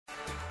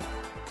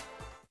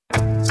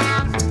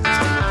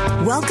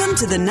Welcome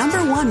to the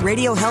 #1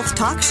 radio health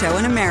talk show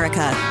in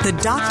America, the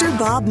Dr.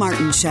 Bob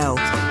Martin Show.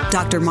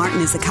 Dr.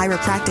 Martin is a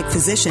chiropractic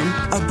physician,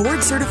 a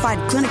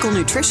board-certified clinical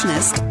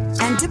nutritionist,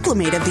 and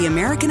diplomate of the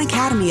American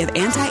Academy of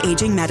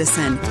Anti-Aging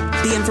Medicine.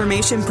 The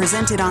information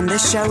presented on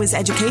this show is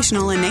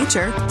educational in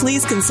nature.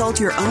 Please consult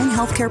your own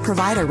healthcare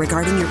provider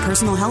regarding your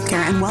personal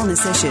healthcare and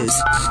wellness issues.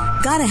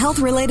 Got a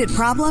health-related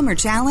problem or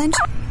challenge?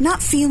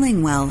 Not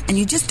feeling well, and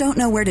you just don't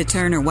know where to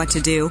turn or what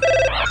to do?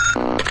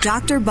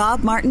 Dr.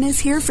 Bob Martin is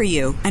here for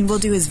you and will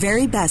do his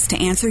very best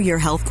to answer your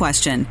health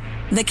question.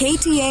 The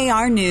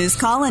KTAR News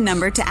call-in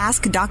number to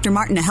ask Dr.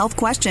 Martin a health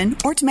question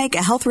or to make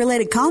a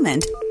health-related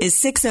comment is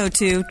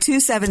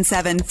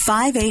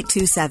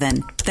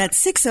 602-277-5827. That's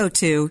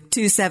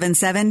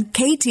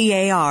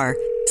 602-277-KTAR.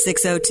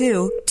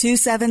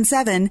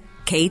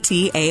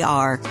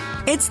 602-277-KTAR.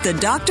 It's the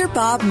Dr.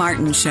 Bob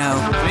Martin Show.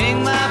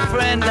 Ring my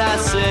friend, I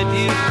said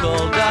you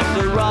called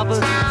Dr.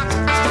 Robert.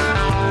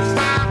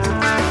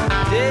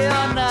 Day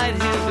or night,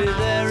 he'll be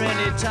there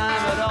anytime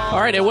at all. All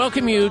right, I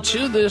welcome you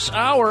to this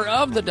hour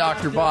of the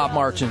Dr. Bob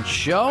Martin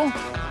Show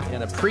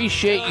and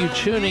appreciate you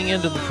tuning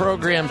into the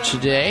program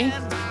today.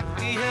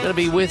 Going to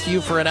be with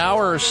you for an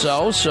hour or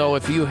so, so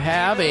if you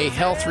have a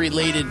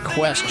health-related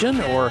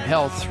question or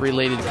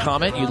health-related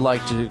comment you'd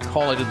like to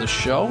call into the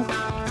show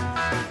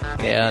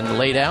and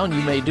lay down,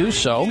 you may do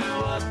so.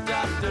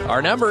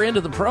 Our number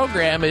into the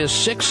program is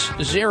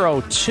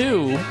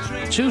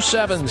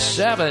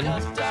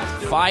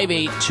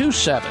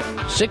 602-277-5827.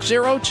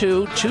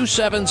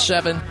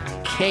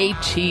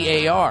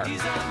 602-277-KTAR.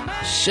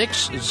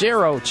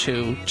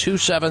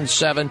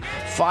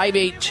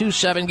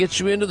 602-277-5827 gets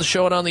you into the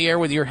show and on the air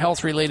with your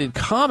health-related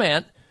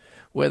comment,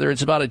 whether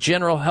it's about a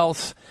general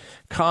health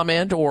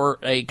comment or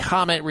a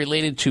comment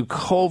related to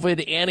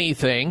COVID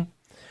anything,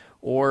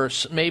 or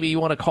maybe you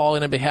want to call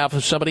in on behalf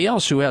of somebody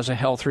else who has a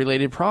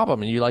health-related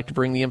problem and you'd like to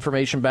bring the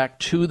information back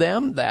to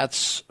them.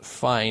 That's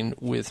fine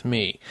with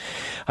me.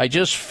 I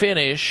just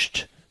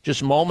finished,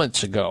 just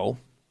moments ago,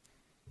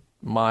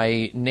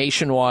 my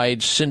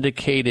nationwide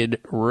syndicated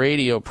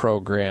radio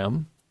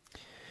program,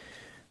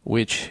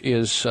 which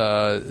is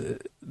the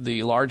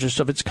largest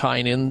of its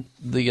kind in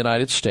the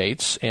United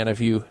States. And if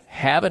you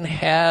haven't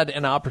had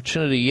an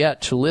opportunity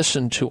yet to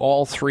listen to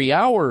all 3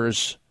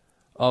 hours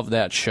of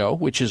that show,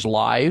 which is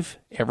live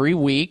every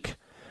week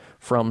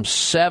from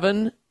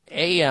 7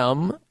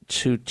 a.m.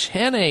 to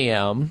 10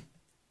 a.m.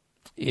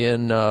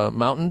 in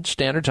Mountain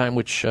Standard Time,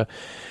 which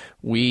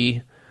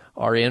we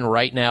are in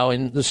right now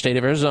in the state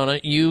of Arizona,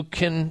 you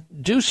can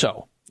do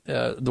so.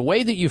 The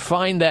way that you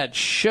find that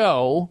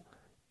show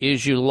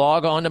is you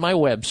log on to my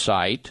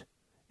website,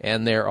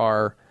 and there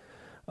are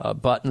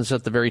buttons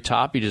at the very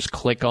top. You just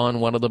click on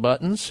one of the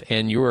buttons,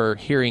 and you are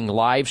hearing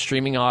live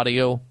streaming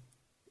audio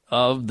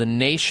of the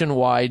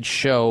nationwide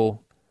show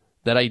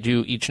that I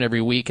do each and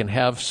every week and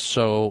have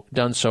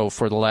done so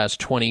for the last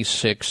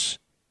 26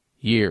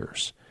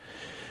 years.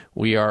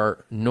 We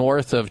are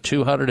north of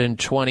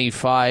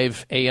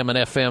 225 AM and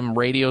FM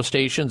radio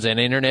stations and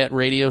internet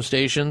radio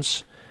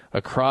stations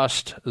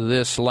across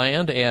this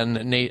land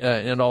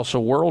and also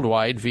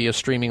worldwide via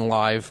streaming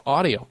live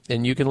audio.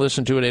 And you can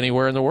listen to it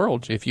anywhere in the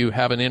world if you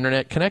have an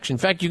internet connection. In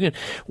fact, you can,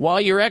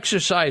 while you're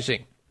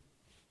exercising,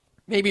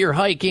 maybe you're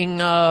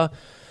hiking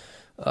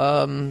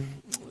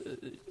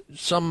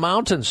some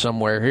mountain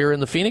somewhere here in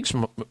the Phoenix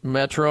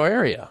metro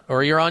area,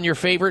 or you're on your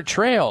favorite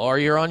trail, or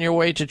you're on your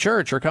way to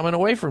church or coming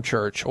away from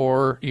church,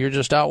 or you're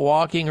just out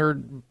walking or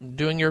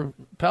doing your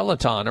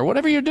Peloton or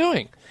whatever you're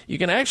doing. You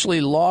can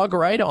actually log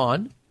right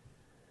on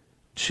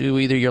to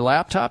either your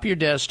laptop, your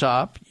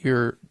desktop,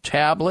 your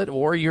tablet,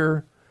 or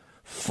your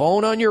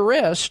phone on your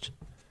wrist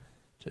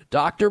to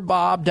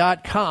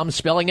drbob.com,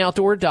 spelling out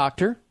the word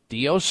doctor,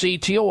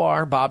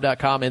 DOCTOR,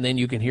 bob.com, and then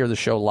you can hear the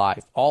show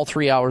live. All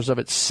 3 hours of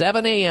it,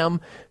 7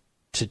 a.m.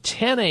 to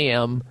 10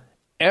 a.m.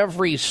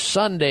 every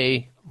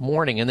Sunday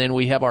morning. And then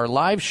we have our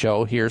live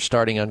show here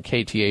starting on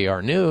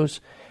KTAR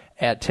News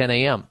at 10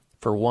 a.m.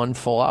 for 1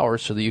 full hour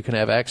so that you can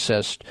have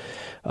access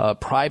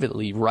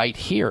privately right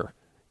here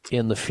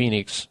in the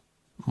Phoenix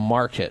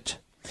market.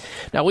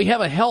 Now, we have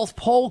a health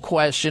poll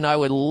question I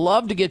would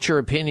love to get your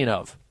opinion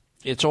of.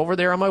 It's over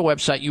there on my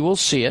website. You will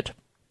see it.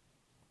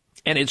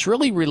 And it's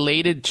really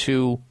related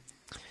to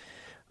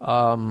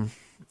the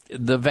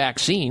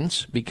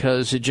vaccines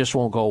because it just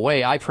won't go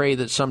away. I pray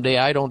that someday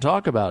I don't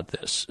talk about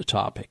this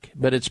topic.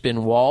 But it's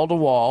been wall to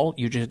wall.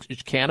 You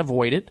just can't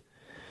avoid it.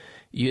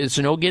 It's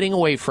no getting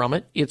away from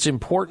it. It's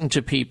important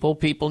to people.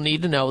 People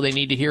need to know. They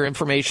need to hear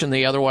information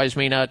they otherwise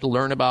may not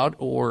learn about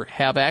or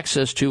have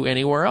access to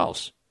anywhere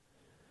else.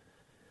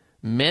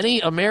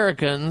 Many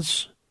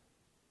Americans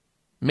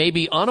may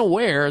be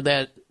unaware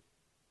that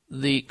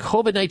the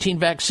COVID-19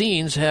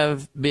 vaccines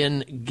have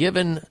been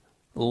given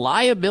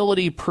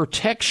liability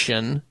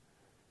protection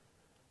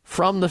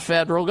from the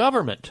federal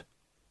government.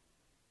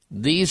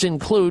 These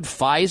include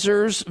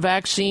Pfizer's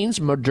vaccines,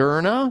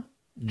 Moderna,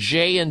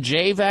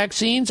 J&J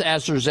vaccines,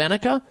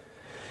 AstraZeneca.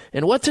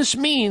 And what this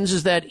means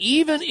is that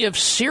even if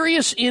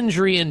serious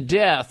injury and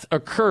death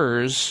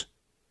occurs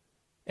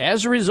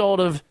as a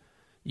result of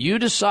you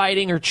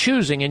deciding or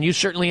choosing, and you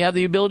certainly have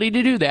the ability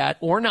to do that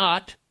or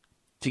not,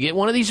 to get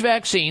one of these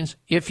vaccines,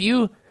 if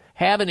you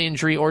have an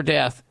injury or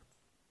death,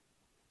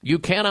 you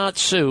cannot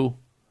sue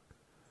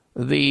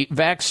the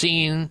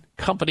vaccine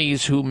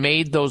companies who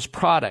made those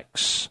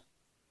products.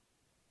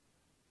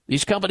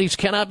 These companies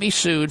cannot be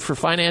sued for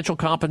financial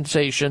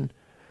compensation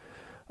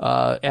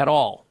at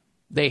all.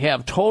 They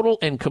have total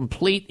and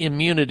complete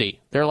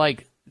immunity. They're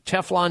like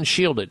Teflon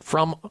shielded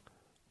from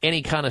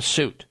any kind of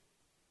suit.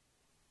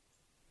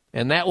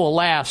 And that will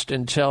last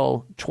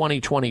until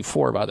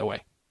 2024, by the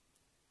way.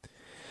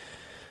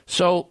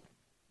 So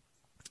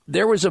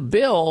there was a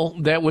bill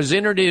that was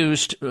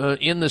introduced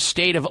in the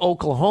state of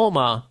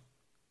Oklahoma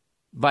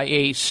by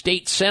a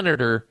state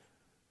senator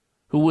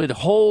who would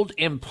hold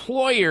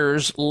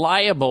employers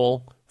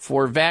liable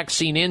for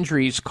vaccine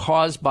injuries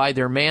caused by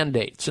their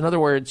mandates. In other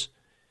words,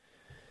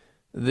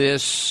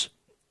 this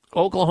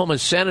Oklahoma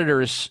senator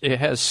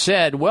has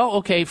said, well,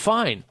 okay,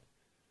 fine.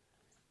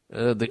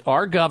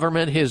 Our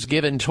government has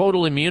given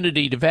total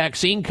immunity to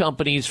vaccine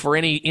companies for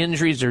any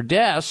injuries or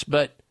deaths,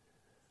 but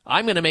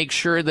I'm going to make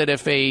sure that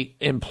if a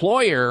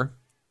employer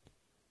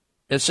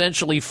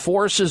essentially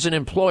forces an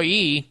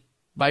employee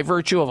by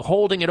virtue of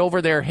holding it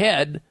over their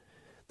head,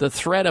 the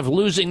threat of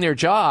losing their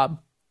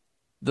job,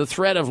 the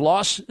threat of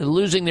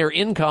losing their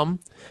income,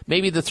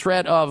 maybe the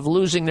threat of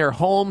losing their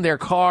home, their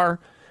car,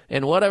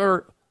 and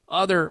whatever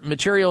other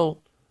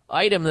material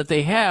item that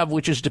they have,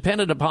 which is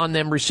dependent upon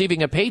them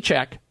receiving a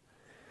paycheck,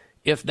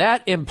 if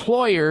that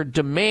employer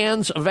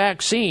demands a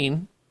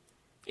vaccine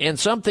and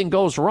something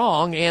goes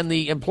wrong and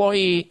the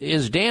employee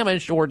is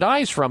damaged or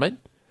dies from it,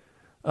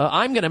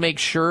 I'm going to make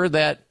sure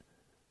that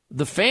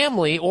the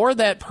family or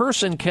that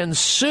person can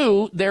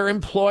sue their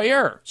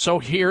employer. So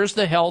here's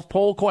the health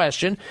poll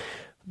question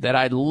that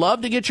I'd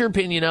love to get your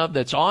opinion of,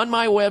 that's on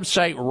my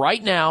website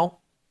right now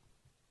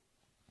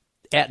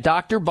at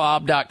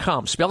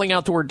drbob.com, spelling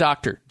out the word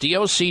doctor,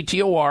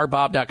 D-O-C-T-O-R,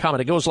 bob.com.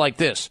 And it goes like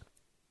this.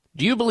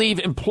 Do you believe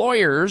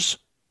employers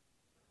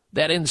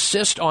that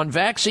insist on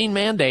vaccine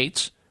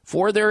mandates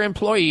for their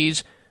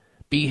employees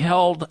be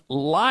held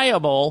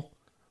liable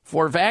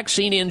for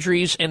vaccine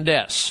injuries and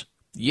deaths?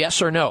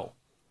 Yes or no?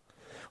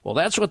 Well,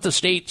 that's what the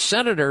state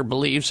senator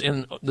believes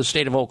in the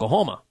state of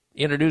Oklahoma,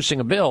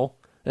 introducing a bill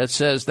that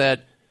says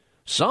that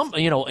some,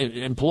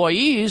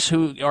 employees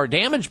who are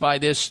damaged by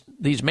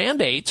these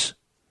mandates,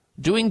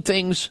 doing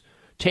things,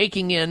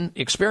 taking in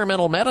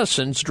experimental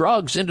medicines,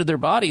 drugs into their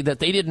body that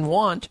they didn't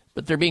want,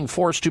 but they're being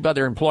forced to by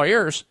their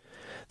employers,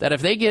 that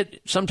if they get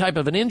some type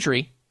of an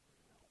injury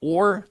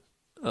or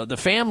the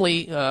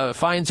family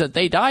finds that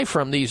they die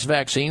from these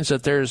vaccines,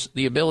 that there's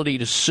the ability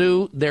to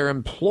sue their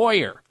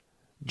employer.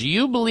 Do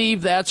you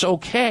believe that's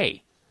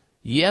okay?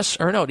 Yes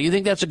or no? Do you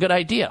think that's a good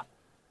idea?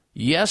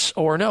 Yes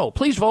or no?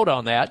 Please vote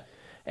on that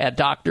at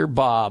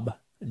drbob.com.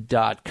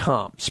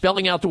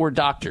 Spelling out the word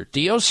doctor,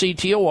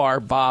 D-O-C-T-O-R,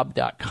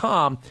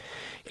 bob.com.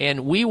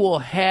 And we will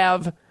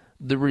have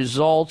the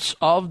results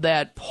of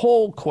that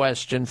poll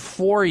question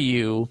for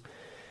you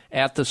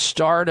at the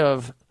start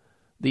of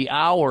the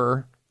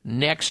hour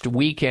next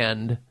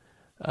weekend.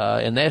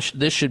 And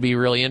this should be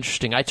really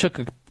interesting. I took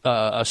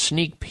a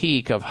sneak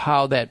peek of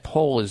how that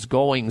poll is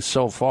going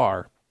so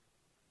far.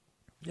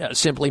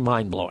 Simply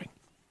mind-blowing.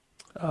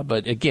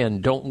 But again,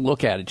 don't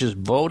look at it. Just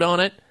vote on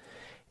it,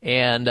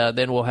 and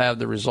then we'll have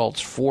the results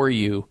for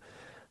you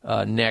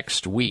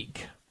next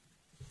week.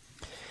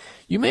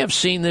 You may have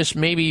seen this,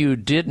 maybe you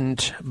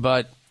didn't,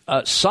 but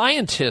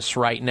scientists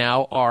right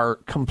now are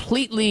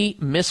completely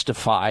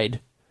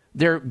mystified.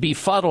 They're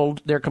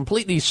befuddled, they're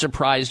completely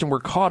surprised, and we're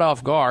caught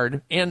off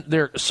guard, and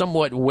they're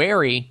somewhat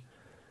wary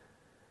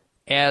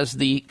as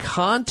the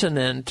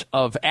continent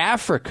of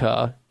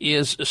Africa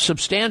is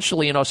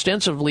substantially and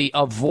ostensibly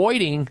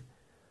avoiding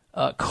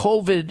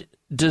COVID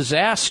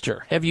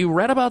disaster. Have you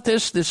read about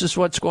this? This is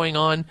what's going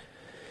on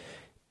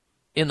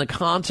in the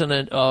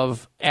continent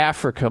of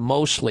Africa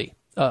mostly.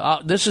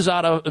 This is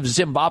out of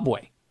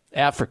Zimbabwe,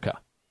 Africa.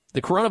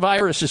 The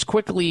coronavirus is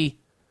quickly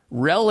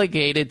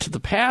relegated to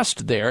the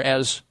past there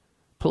as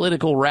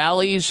political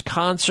rallies,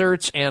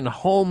 concerts, and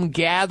home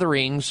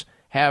gatherings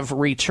have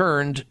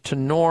returned to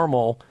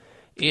normal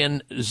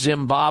in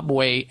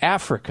Zimbabwe,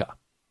 Africa.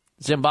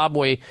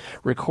 Zimbabwe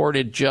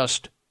recorded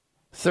just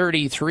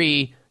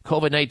 33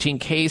 COVID-19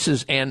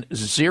 cases and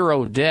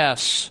 0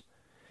 deaths,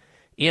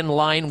 in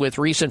line with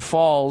recent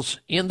falls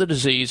in the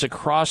disease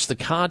across the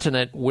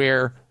continent,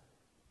 where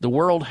the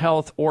World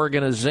Health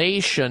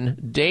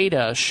Organization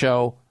data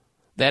show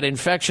that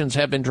infections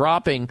have been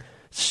dropping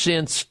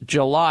since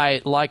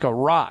July like a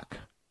rock.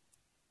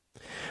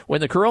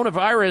 When the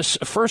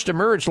coronavirus first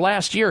emerged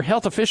last year,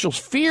 health officials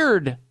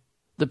feared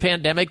the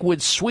pandemic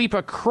would sweep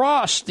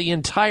across the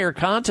entire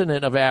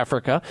continent of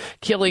Africa,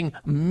 killing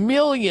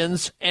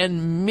millions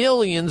and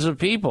millions of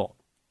people.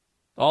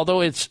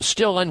 Although it's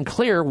still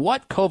unclear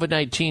what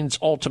COVID-19's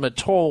ultimate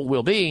toll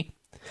will be,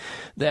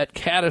 that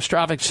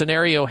catastrophic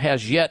scenario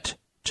has yet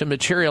to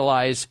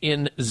materialize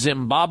in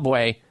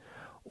Zimbabwe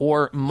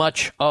or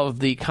much of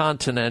the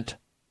continent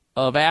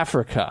of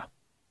Africa.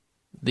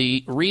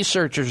 the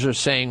researchers are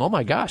saying, oh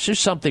my gosh, there's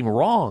something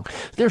wrong.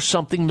 There's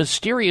something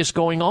mysterious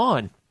going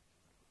on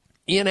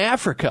in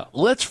Africa.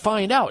 Let's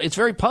find out. It's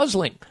very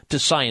puzzling to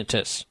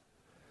scientists,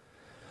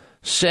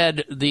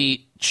 said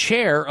the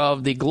chair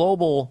of the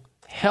global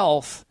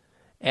health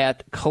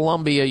at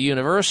Columbia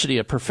University,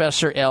 a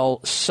Professor El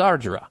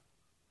Sardra.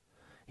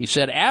 He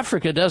said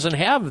Africa doesn't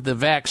have the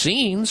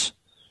vaccines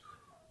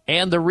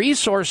and the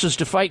resources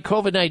to fight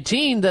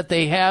COVID-19 that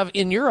they have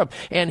in Europe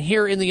and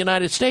here in the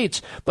United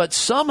States. But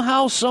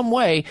somehow, some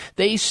way,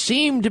 they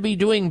seem to be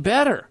doing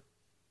better.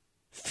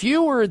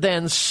 Fewer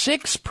than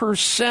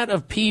 6%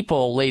 of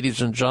people,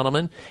 ladies and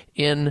gentlemen,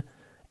 in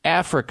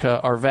Africa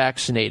are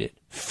vaccinated.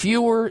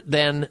 Fewer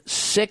than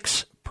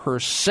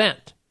 6%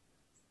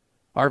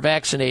 are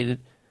vaccinated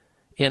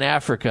in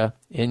Africa,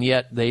 and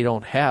yet they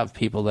don't have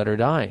people that are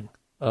dying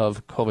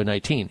of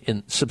COVID-19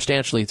 in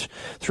substantially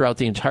throughout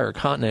the entire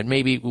continent,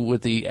 maybe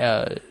with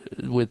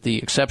the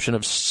exception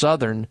of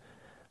southern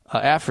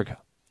Africa.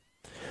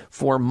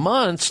 For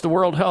months, the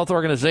World Health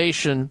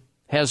Organization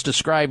has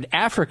described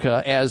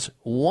Africa as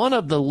one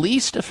of the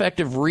least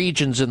effective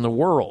regions in the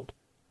world.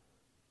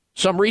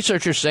 Some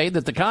researchers say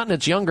that the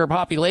continent's younger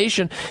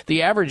population,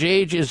 the average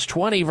age is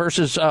 20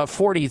 versus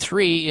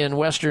 43 in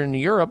Western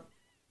Europe,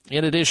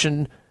 in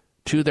addition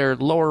to their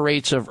lower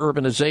rates of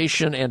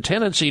urbanization and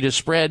tendency to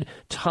spread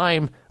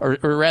time, or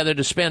rather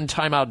to spend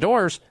time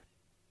outdoors,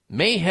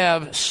 may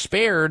have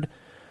spared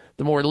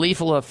the more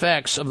lethal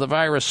effects of the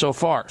virus so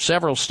far.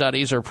 Several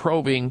studies are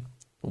probing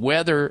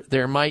whether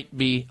there might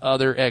be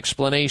other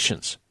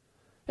explanations.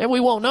 And we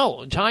won't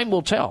know. Time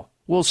will tell.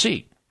 We'll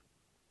see.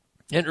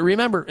 And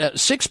remember,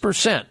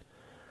 6%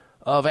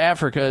 of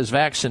Africa is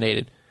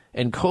vaccinated,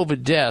 and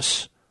COVID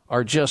deaths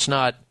are just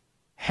not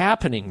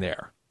happening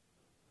there.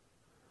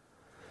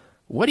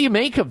 What do you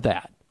make of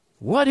that?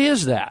 What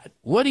is that?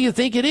 What do you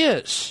think it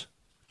is?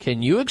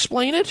 Can you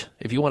explain it?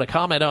 If you want to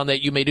comment on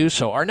that, you may do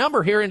so. Our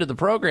number here into the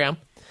program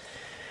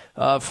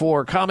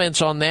for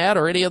comments on that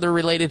or any other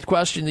related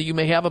question that you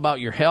may have about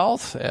your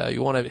health,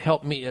 you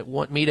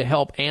want me to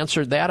help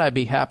answer that, I'd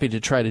be happy to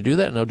try to do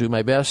that, and I'll do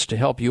my best to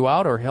help you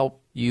out or help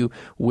you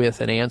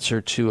with an answer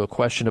to a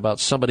question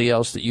about somebody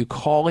else that you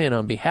call in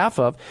on behalf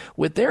of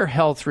with their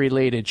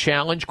health-related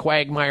challenge,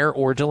 quagmire,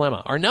 or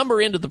dilemma. Our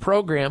number into the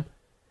program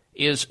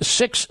is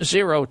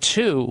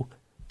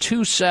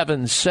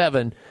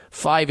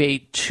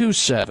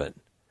 602-277-5827.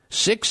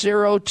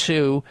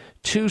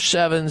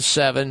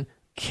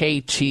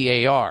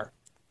 602-277-KTAR.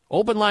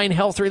 Open line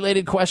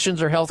health-related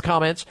questions or health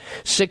comments,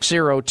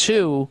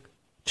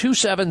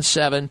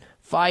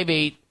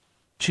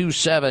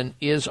 602-277-5827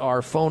 is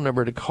our phone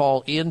number to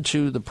call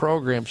into the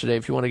program today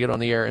if you want to get on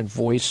the air and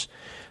voice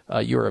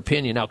your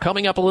opinion. Now,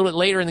 coming up a little bit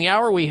later in the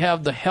hour, we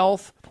have the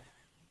health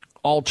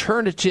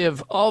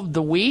alternative of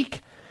the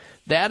week.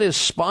 That is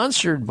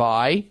sponsored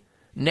by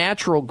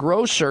Natural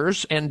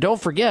Grocers. And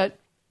don't forget,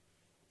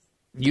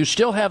 you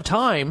still have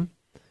time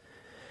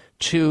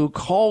to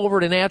call over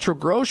to Natural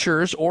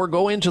Grocers or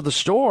go into the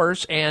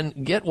stores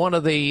and get one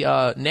of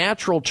the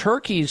natural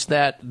turkeys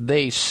that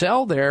they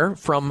sell there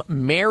from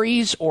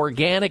Mary's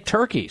Organic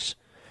Turkeys.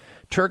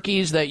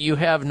 Turkeys that you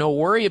have no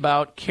worry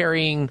about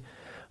carrying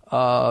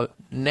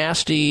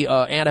nasty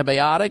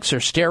antibiotics or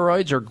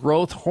steroids or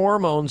growth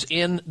hormones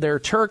in their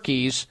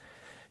turkeys.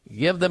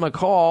 Give them a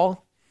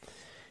call.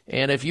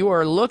 And if you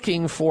are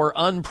looking for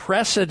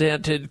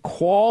unprecedented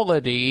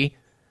quality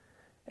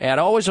at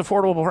always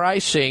affordable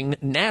pricing,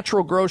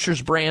 Natural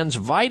Grocers brands,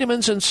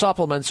 vitamins and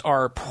supplements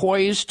are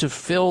poised to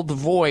fill the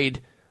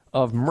void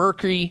of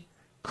murky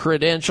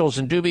credentials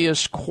and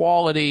dubious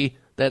quality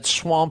that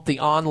swamp the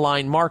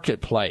online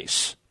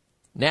marketplace.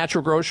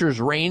 Natural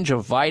Grocers' range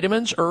of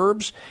vitamins,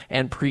 herbs,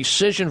 and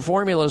precision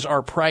formulas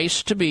are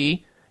priced to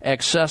be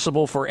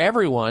accessible for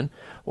everyone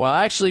while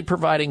actually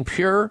providing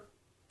pure,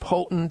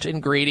 potent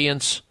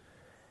ingredients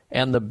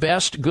and the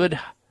best good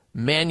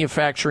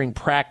manufacturing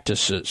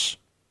practices.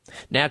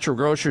 Natural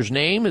Grocers'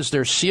 name is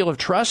their seal of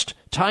trust,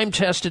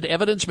 time-tested,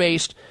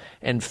 evidence-based,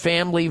 and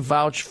family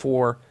vouched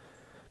for,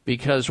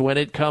 because when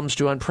it comes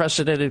to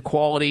unprecedented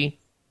quality,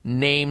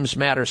 names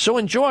matter. So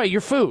enjoy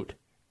your food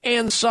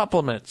and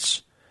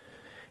supplements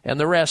and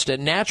the rest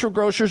at Natural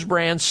Grocers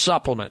brand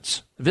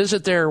supplements.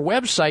 Visit their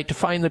website to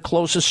find the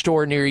closest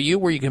store near you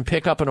where you can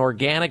pick up an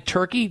organic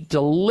turkey,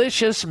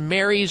 delicious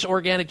Mary's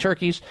Organic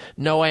Turkeys,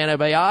 no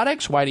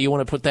antibiotics. Why do you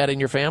want to put that in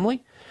your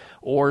family?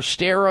 Or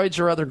steroids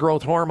or other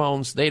growth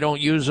hormones. They don't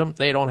use them.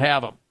 They don't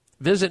have them.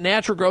 Visit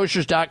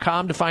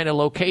naturalgrocers.com to find a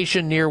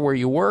location near where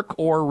you work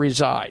or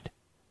reside.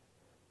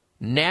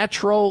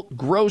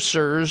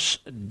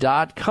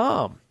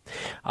 Naturalgrocers.com.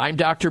 I'm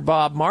Dr.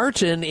 Bob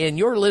Martin, and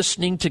you're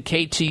listening to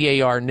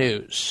KTAR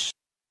News.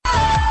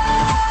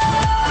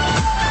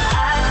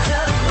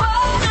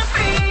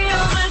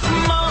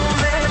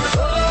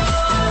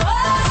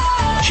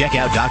 Check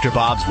out Dr.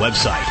 Bob's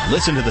website.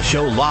 Listen to the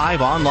show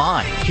live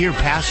online. Hear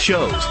past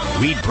shows.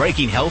 Read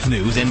breaking health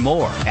news and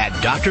more at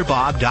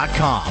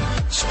drbob.com.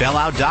 Spell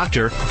out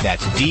doctor,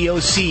 that's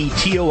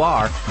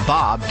DOCTOR,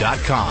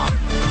 Bob.com.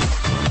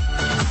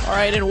 All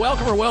right, and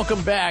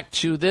welcome back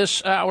to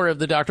this hour of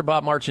the Dr.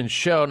 Bob Martin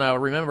Show. Now,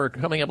 remember,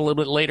 coming up a little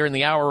bit later in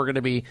the hour, we're going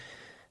to be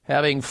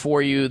having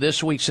for you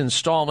this week's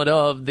installment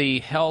of the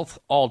Health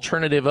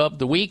Alternative of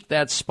the Week.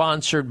 That's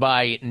sponsored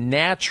by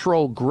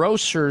Natural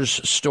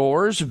Grocers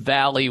Stores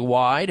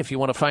Valley-wide. If you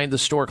want to find the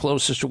store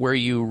closest to where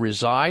you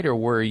reside or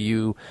where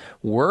you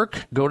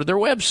work, go to their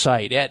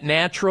website at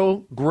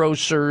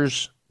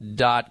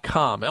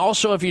naturalgrocers.com.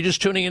 Also, if you're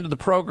just tuning into the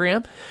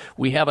program,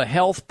 we have a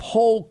health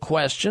poll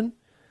question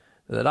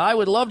that I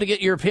would love to get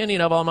your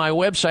opinion of on my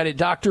website at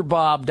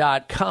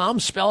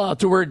drbob.com. Spell out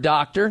the word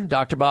doctor,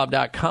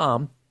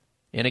 drbob.com.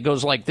 And it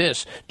goes like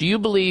this. Do you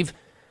believe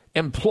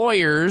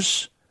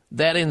employers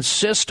that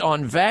insist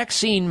on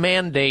vaccine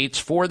mandates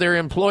for their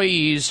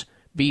employees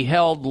be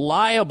held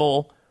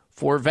liable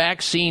for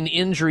vaccine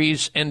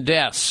injuries and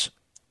deaths?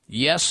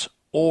 Yes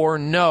or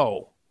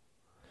no?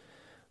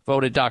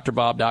 Vote at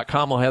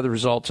drbob.com. We'll have the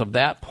results of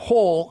that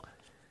poll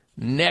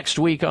next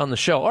week on the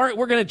show. All right,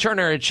 we're going to turn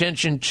our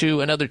attention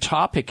to another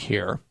topic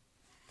here.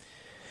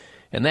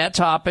 And that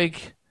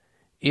topic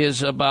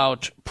is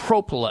about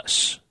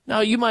propolis.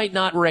 Now, you might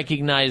not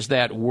recognize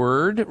that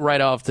word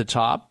right off the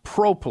top,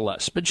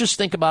 propolis, but just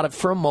think about it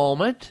for a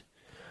moment.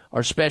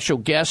 Our special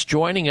guest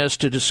joining us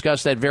to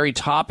discuss that very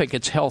topic,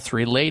 it's health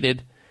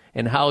related,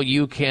 and how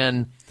you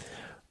can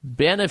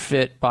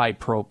benefit by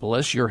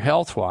propolis, your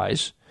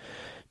health-wise.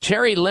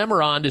 Terry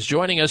Lemerond is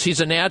joining us. He's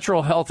a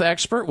natural health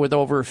expert with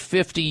over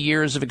 50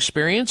 years of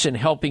experience in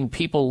helping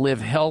people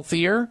live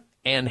healthier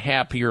and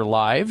happier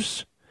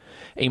lives.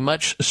 A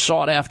much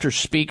sought-after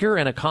speaker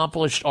and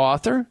accomplished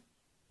author,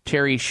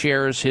 Terry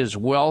shares his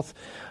wealth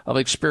of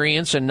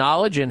experience and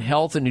knowledge in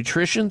health and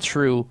nutrition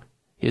through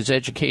his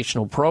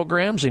educational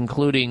programs,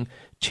 including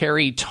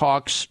Terry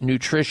Talks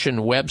Nutrition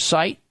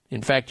website.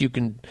 In fact, you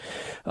can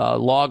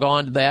log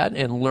on to that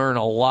and learn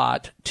a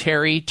lot.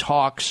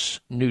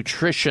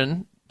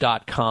 TerryTalksNutrition.com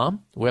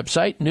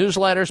website,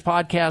 newsletters,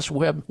 podcasts,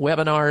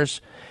 webinars,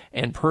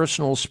 and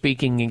personal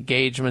speaking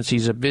engagements.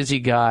 He's a busy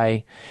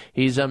guy.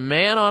 He's a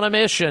man on a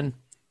mission.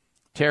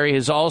 Terry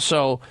is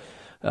also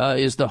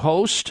is the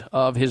host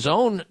of his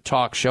own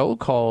talk show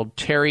called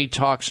Terry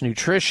Talks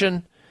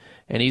Nutrition,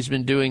 and he's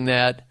been doing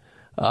that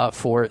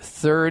for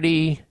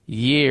 30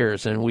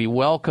 years. And we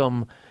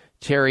welcome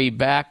Terry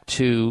back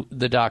to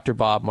the Dr.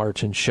 Bob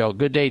Martin Show.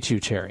 Good day to you,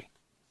 Terry.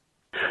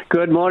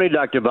 Good morning,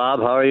 Dr.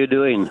 Bob. How are you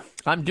doing?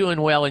 I'm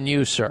doing well, and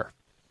you, sir?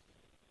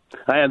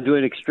 I am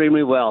doing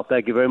extremely well.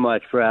 Thank you very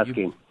much for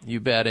asking.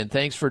 You bet, and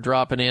thanks for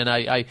dropping in.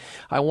 I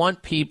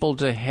want people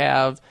to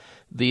have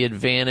the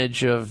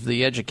advantage of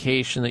the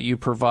education that you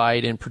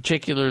provide, and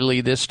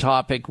particularly this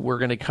topic we're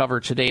going to cover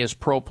today is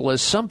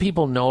propolis. Some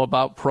people know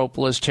about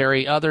propolis,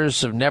 Terry.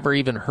 Others have never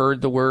even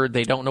heard the word.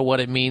 They don't know what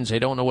it means. They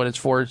don't know what it's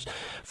for.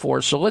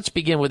 So let's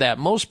begin with that.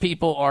 Most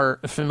people are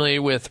familiar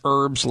with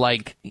herbs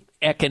like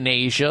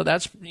echinacea.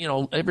 That's,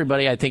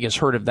 everybody I think has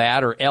heard of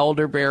that, or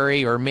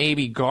elderberry, or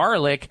maybe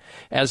garlic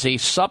as a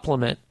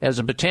supplement, as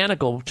a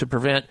botanical to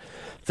prevent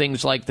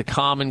things like the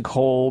common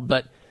cold,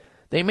 but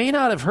they may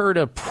not have heard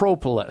of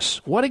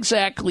propolis. What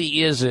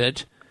exactly is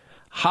it?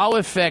 How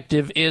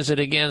effective is it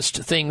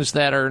against things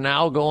that are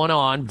now going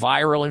on,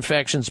 viral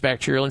infections,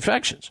 bacterial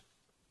infections?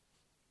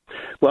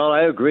 Well,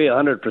 I agree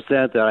 100%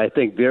 that I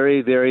think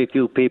very, very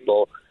few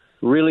people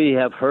really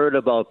have heard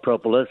about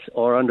propolis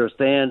or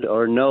understand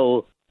or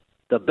know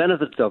the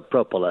benefits of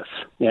propolis.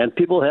 And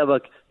people have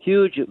a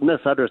huge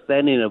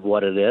misunderstanding of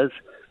what it is.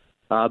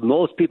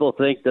 Most people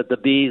think that the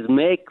bees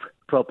make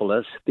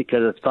propolis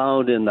because it's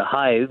found in the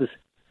hives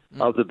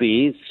of the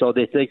bees, so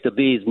they think the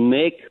bees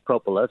make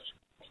propolis.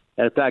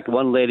 And in fact,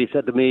 one lady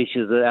said to me,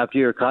 she said, after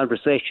your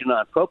conversation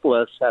on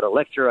propolis at a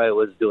lecture I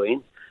was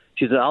doing,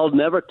 she said, I'll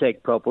never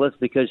take propolis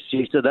because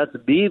she said, that's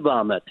bee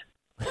vomit.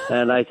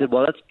 And I said,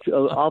 well, that's an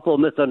awful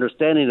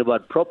misunderstanding of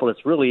what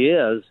propolis really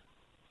is.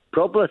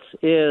 Propolis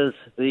is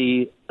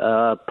the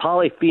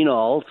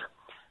polyphenols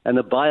and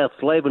the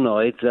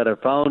bioflavonoids that are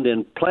found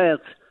in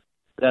plants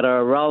that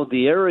are around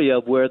the area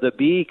of where the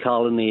bee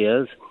colony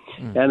is.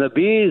 And the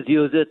bees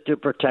use it to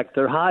protect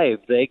their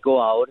hive. They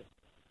go out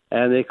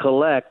and they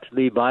collect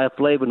the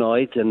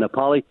bioflavonoids and the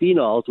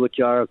polyphenols, which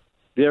are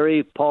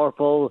very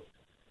powerful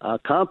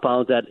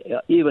compounds that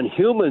even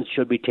humans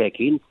should be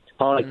taking.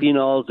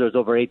 Polyphenols, there's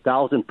over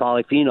 8,000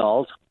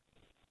 polyphenols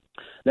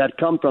that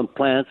come from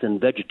plants and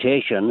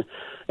vegetation,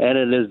 and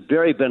it is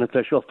very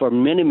beneficial for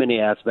many, many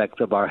aspects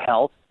of our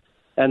health.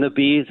 And the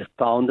bees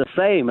found the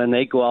same, and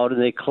they go out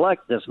and they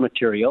collect this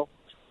material.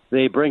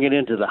 They bring it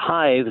into the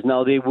hives.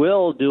 Now, they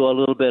will do a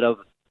little bit of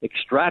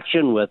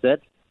extraction with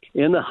it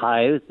in the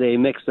hives. They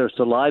mix their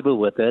saliva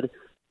with it,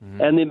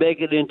 and they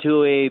make it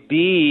into a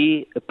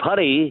bee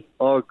putty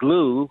or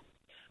glue.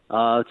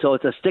 So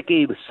it's a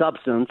sticky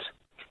substance,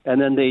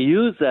 and then they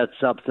use that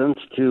substance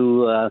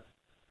to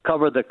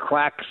cover the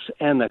cracks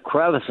and the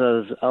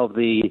crevices of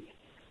the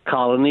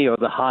colony or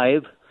the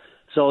hive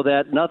so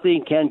that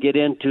nothing can get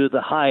into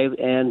the hive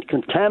and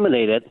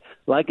contaminate it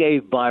like a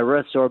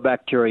virus or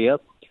bacteria.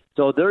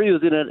 So they're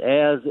using it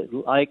as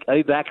like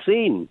a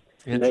vaccine.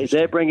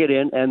 They bring it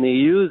in and they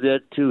use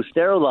it to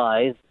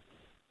sterilize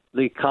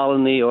the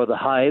colony or the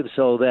hive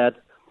so that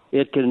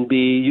it can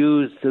be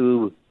used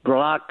to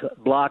block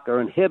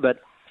or inhibit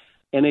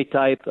any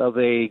type of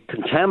a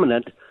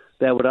contaminant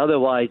that would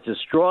otherwise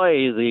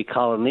destroy the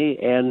colony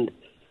and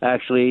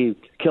actually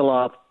kill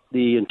off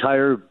the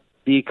entire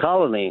bee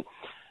colony.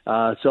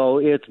 So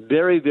it's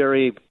very,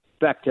 very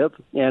effective.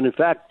 And in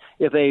fact,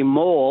 if a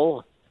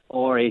mole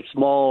or a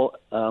small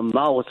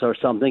mouse or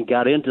something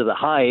got into the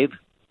hive,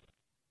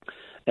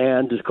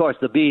 and of course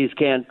the bees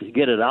can't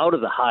get it out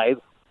of the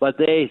hive, but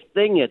they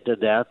sting it to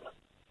death,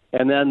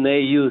 and then they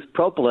use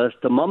propolis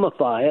to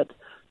mummify it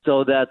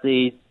so that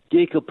the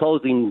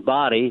decomposing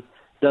body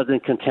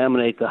doesn't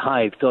contaminate the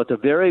hive. So it's a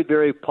very,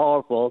 very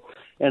powerful,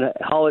 and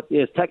how it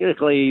is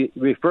technically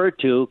referred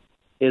to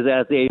is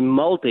as a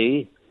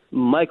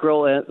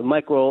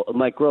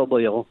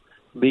microbial,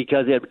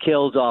 because it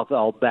kills off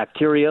all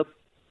bacteria,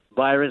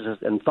 viruses,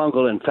 and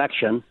fungal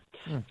infection.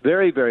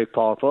 Very, very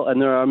powerful.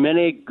 And there are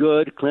many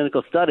good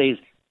clinical studies.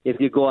 If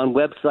you go on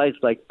websites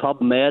like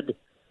PubMed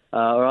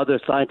or other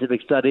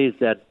scientific studies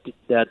that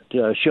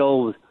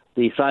show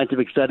the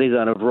scientific studies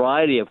on a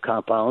variety of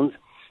compounds,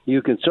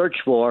 you can search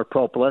for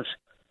propolis,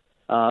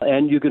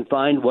 and you can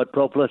find what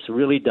propolis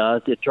really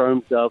does in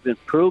terms of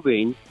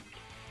improving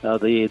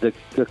the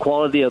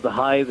quality of the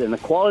hive and the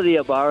quality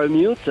of our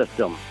immune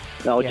system.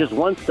 Now, just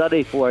one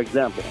study, for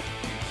example.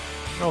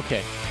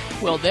 Okay.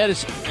 Well, that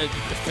is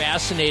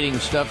fascinating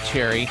stuff,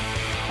 Terry.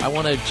 I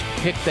want to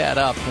pick that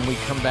up when we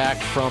come back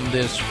from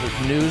this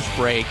news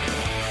break,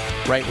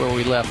 right where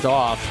we left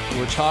off.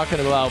 We're talking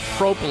about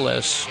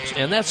propolis,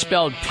 and that's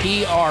spelled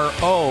Propolis,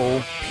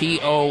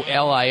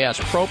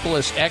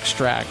 propolis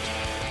extract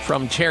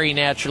from Terry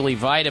Naturally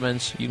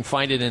Vitamins. You can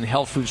find it in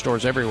health food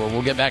stores everywhere.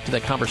 We'll get back to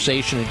that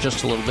conversation in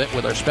just a little bit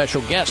with our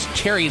special guest,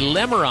 Terry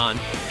Lemeron.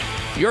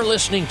 You're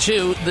listening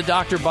to the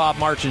Dr. Bob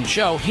Martin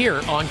Show here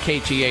on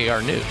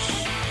KTAR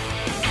News.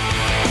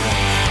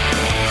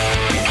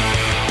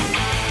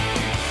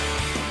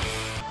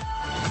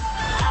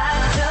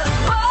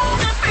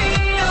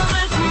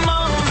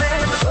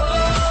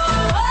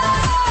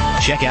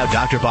 Check out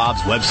Dr.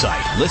 Bob's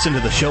website. Listen to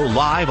the show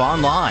live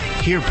online.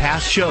 Hear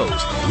past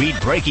shows. Read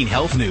breaking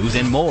health news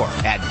and more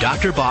at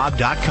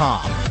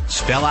drbob.com.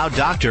 Spell out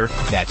doctor,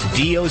 that's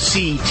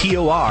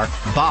DOCTOR,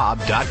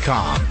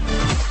 Bob.com.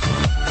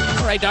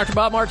 All right, Dr.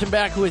 Bob Martin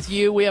back with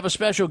you. We have a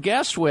special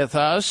guest with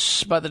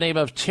us by the name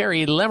of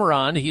Terry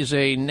Lemeron. He's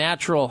a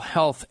natural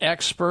health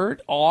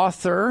expert,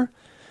 author,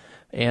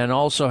 and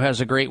also has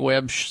a great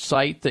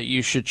website that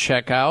you should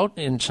check out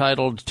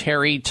entitled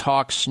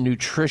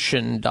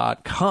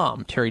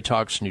terrytalksnutrition.com,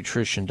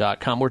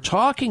 terrytalksnutrition.com. We're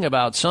talking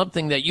about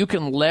something that you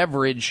can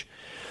leverage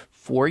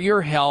for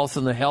your health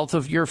and the health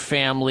of your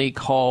family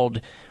called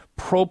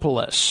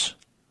propolis.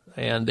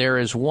 And there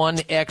is one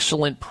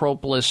excellent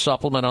propolis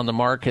supplement on the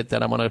market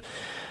that I'm going to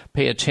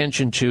pay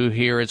attention to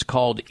here. It's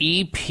called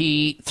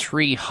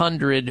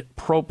EP300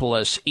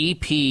 Propolis,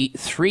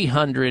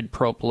 EP300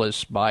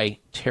 Propolis by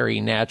Terry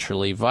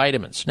Naturally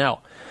Vitamins.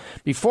 Now,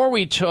 before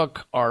we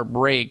took our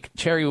break,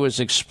 Terry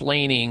was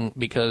explaining,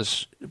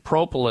 because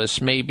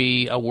propolis may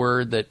be a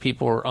word that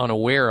people are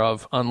unaware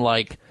of,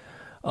 unlike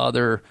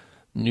other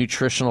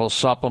nutritional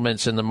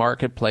supplements in the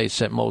marketplace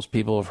that most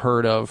people have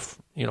heard of.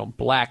 You know,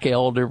 black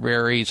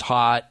elderberries,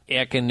 hot,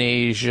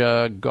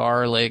 echinacea,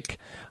 garlic,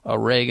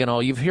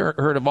 oregano. You've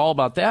heard of all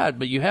about that,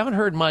 but you haven't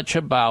heard much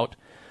about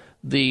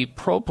the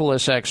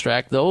propolis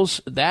extract,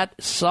 that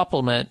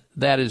supplement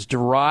that is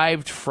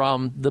derived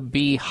from the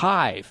bee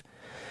hive.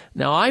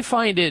 Now, I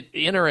find it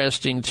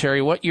interesting,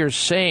 Terry, what you're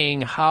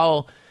saying,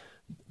 how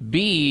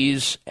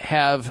bees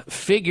have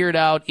figured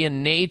out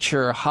in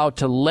nature how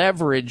to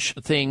leverage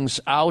things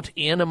out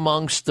in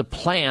amongst the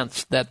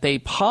plants that they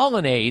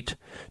pollinate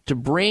to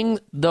bring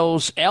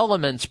those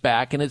elements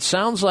back. And it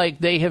sounds like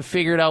they have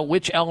figured out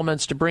which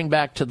elements to bring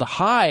back to the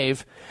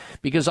hive,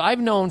 because I've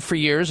known for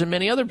years, and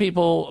many other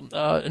people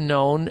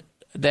known,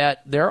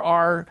 that there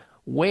are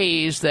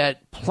ways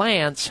that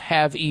plants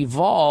have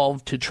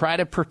evolved to try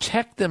to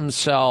protect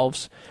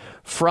themselves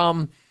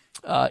from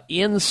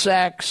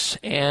insects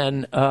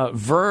and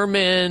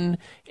vermin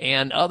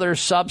and other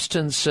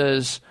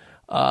substances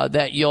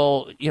that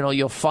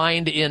you'll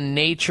find in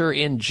nature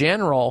in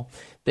general.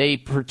 They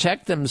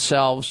protect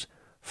themselves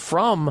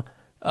from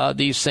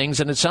these things,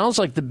 and it sounds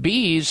like the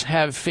bees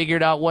have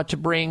figured out what to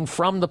bring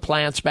from the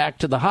plants back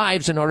to the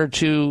hives in order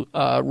to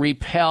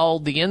repel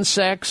the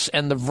insects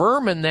and the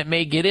vermin that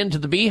may get into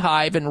the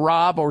beehive and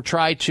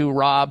try to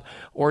rob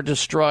or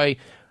destroy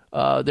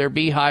their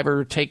beehive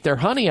or take their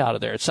honey out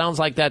of there. It sounds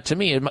like that to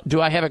me.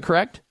 Do I have it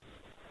correct?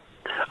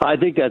 I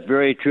think that's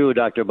very true,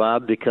 Dr.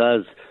 Bob,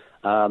 because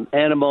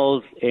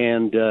animals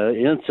and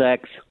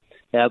insects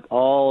have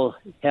an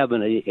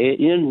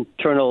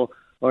internal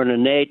or an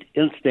innate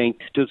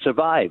instinct to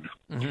survive.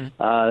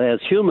 Mm-hmm. As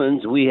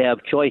humans, we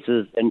have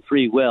choices and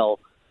free will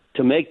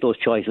to make those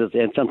choices,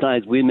 and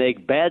sometimes we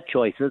make bad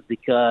choices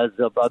because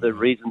of other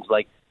reasons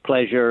like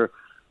pleasure,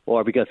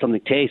 or because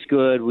something tastes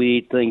good, we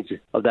eat things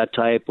of that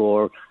type,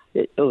 or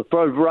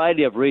for a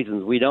variety of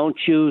reasons. We don't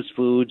choose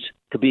foods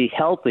to be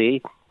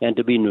healthy and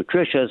to be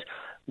nutritious.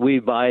 we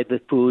buy the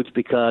foods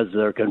because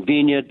they're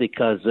convenient,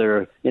 because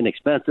they're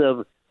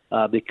inexpensive,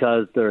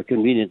 because they're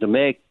convenient to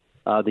make,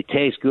 they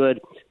taste good.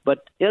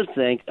 But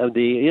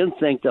the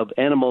instinct of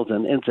animals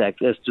and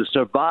insects is to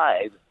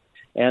survive,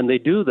 and they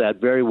do that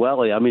very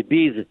well. I mean,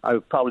 bees are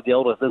probably the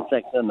oldest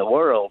insects in the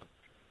world.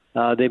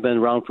 They've been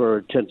around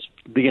since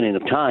the beginning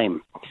of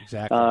time.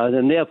 Exactly.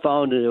 And they have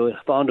found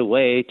a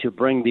way to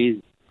bring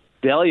these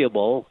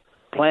valuable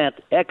plant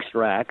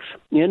extracts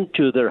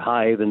into their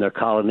hive and their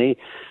colony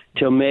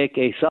to make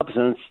a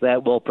substance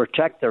that will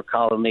protect their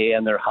colony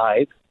and their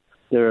hive,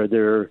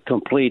 their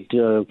complete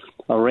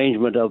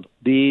arrangement of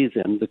bees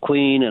and the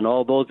queen and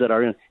all those that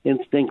are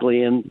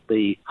instinctively in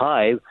the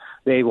hive.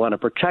 They want to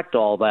protect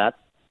all that,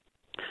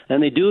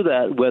 and they do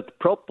that with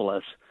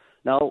propolis.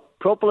 Now,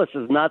 propolis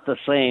is not the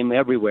same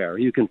everywhere.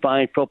 You can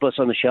find propolis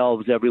on the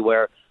shelves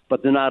everywhere,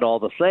 but they're not all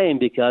the same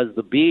because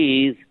the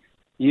bees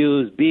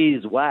use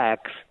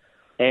beeswax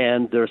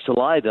and their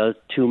saliva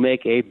to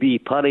make a bee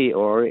putty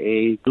or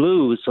a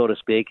glue, so to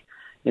speak,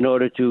 in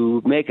order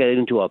to make it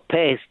into a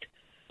paste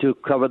to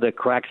cover the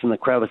cracks and the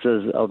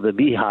crevices of the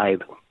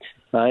beehive.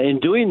 In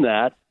doing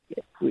that,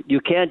 you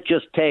can't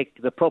just take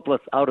the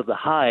propolis out of the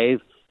hive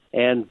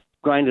and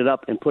grind it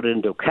up and put it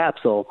into a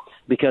capsule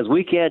because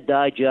we can't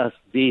digest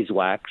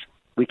beeswax.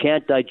 We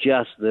can't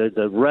digest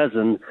the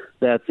resin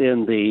that's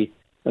in the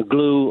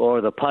glue or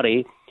the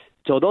putty.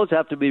 So those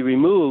have to be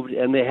removed,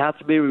 and they have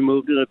to be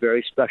removed in a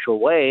very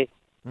special way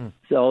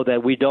so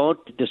that we don't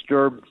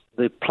disturb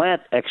the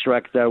plant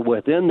extracts that are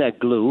within that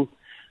glue.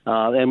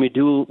 And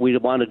we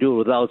want to do it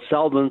without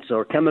solvents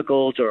or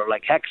chemicals or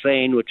like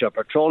hexane, which are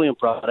petroleum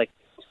products.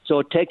 So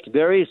it takes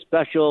very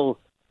special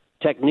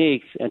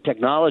techniques and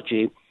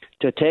technology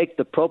to take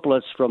the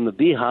propolis from the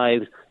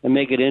beehives and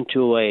make it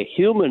into a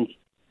human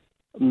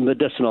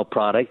medicinal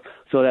product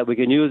so that we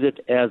can use it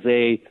as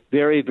a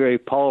very, very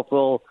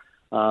powerful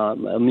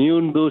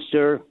immune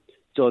booster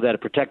so that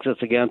it protects us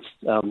against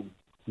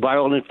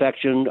viral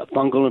infection,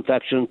 fungal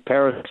infection,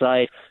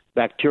 parasite,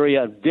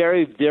 bacteria.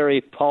 Very, very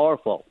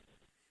powerful.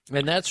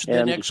 And that's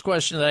the next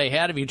question that I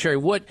had of you, Terry.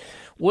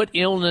 What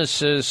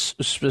illnesses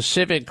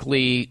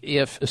specifically,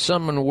 if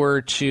someone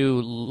were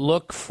to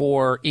look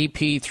for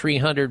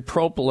EP300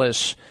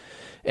 propolis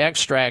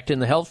extract in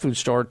the health food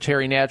store,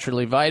 Terry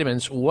Naturally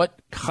Vitamins, what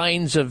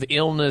kinds of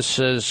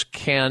illnesses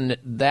can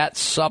that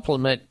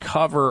supplement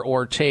cover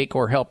or take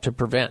or help to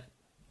prevent?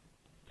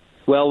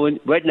 Well,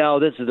 right now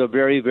this is a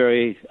very,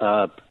 very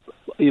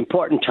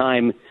important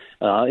time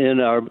in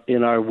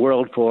our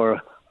world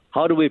for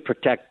how do we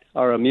protect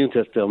our immune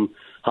system,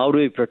 how do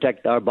we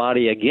protect our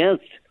body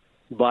against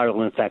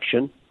viral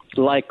infection,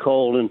 like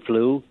cold and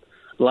flu,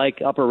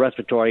 like upper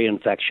respiratory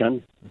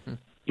infection,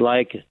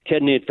 like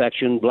kidney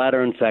infection,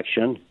 bladder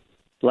infection,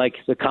 like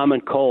the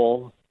common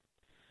cold,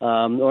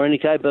 or any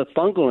type of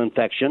fungal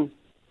infection,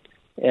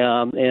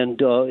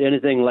 and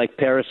anything like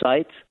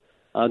parasites.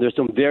 There's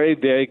some very,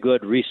 very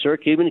good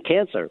research, even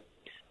cancer.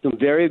 Some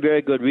very,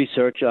 very good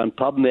research on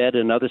PubMed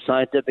and other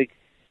scientific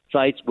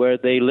sites where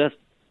they list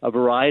a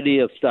variety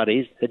of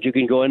studies that you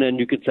can go in and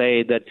you could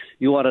say that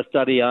you want to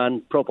study on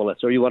propolis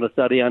or you want to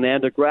study on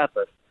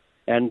andrographis.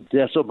 And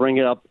this will bring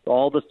up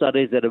all the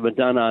studies that have been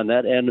done on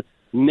that. And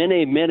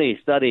many, many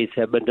studies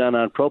have been done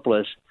on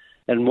propolis.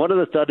 And one of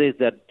the studies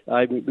that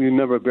I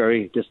remember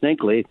very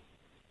distinctly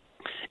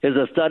is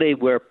a study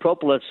where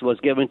propolis was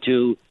given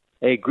to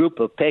a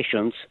group of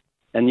patients,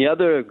 and the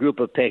other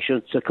group of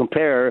patients to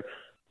compare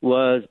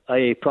was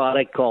a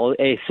product called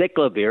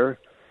acyclovir.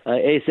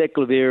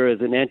 Acyclovir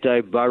is an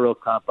antiviral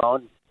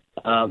compound.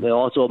 They're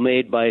also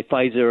made by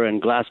Pfizer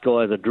and Glasgow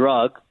as a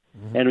drug,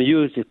 and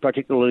used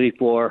particularly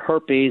for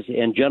herpes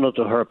and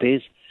genital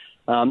herpes.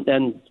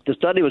 And the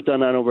study was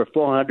done on over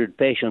 400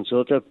 patients, so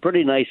it's a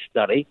pretty nice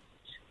study.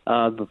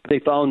 They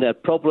found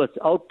that propolis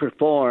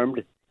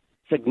outperformed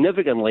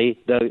significantly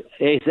the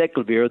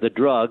acyclovir, the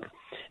drug.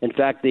 In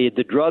fact, the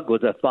drug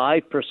was a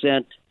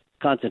 5%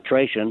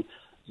 concentration.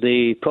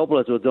 The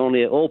propolis was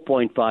only at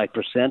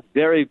 0.5%,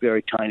 very,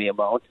 very tiny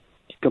amount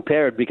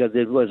compared because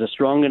it was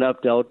strong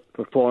enough to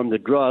outperform the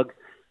drug.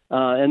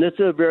 And this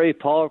is a very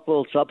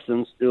powerful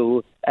substance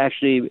to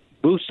actually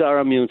boost our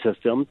immune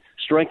system,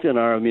 strengthen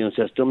our immune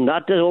system,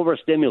 not to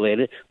overstimulate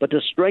it, but to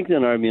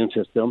strengthen our immune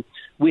system.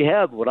 We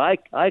have what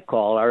I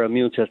call our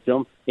immune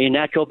system a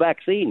natural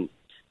vaccine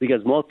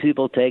because most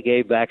people take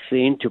a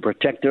vaccine to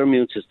protect their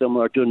immune system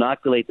or to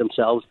inoculate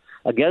themselves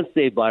against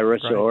a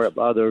virus or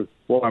other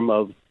form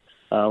of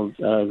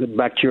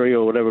bacteria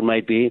or whatever it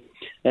might be.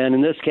 And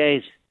in this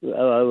case,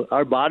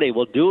 our body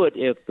will do it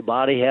if the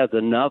body has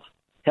enough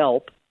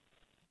help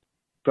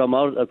from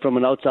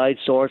an outside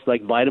source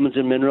like vitamins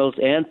and minerals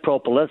and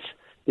propolis,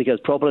 because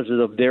propolis is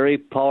a very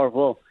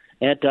powerful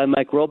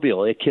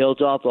antimicrobial. It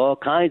kills off all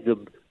kinds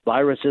of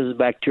viruses,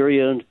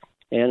 bacteria,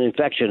 and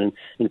infection. And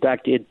in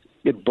fact,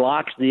 it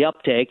blocks the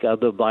uptake of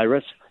the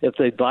virus. If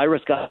the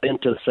virus got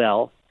into the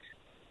cell,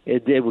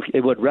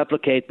 it would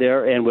replicate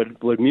there and would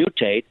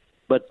mutate.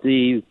 But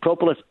the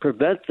propolis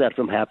prevents that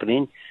from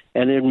happening,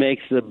 and it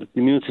makes the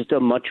immune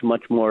system much,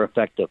 much more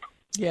effective.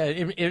 Yeah,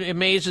 it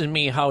amazes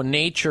me how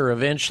nature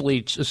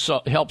eventually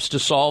helps to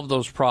solve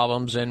those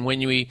problems. And when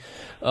we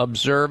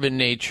observe in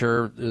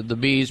nature the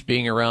bees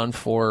being around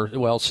for,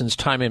 well, since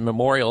time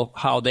immemorial,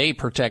 how they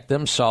protect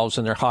themselves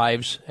and their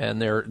hives and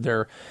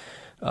their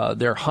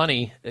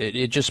honey,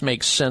 it just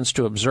makes sense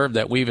to observe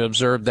that. We've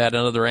observed that in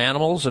other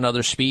animals and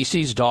other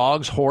species,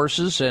 dogs,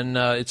 horses, and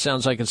it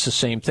sounds like it's the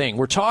same thing.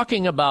 We're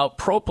talking about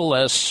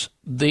Propolis,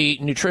 the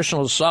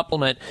nutritional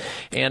supplement,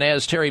 and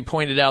as Terry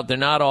pointed out, they're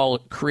not all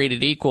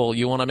created equal.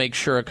 You want to make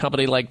sure a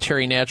company like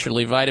Terry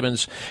Naturally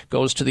Vitamins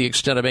goes to the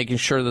extent of making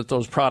sure that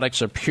those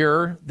products are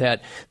pure,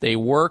 that they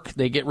work,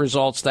 they get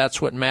results. That's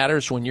what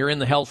matters. When you're in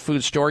the health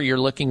food store, you're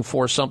looking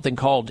for something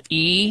called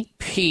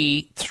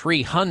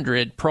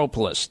EP300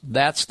 Propolis.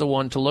 That's the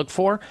one to look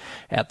for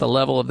at the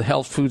level of the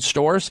health food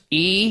stores.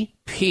 E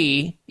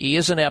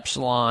is in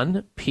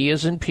Epsilon, P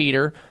is in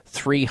Peter,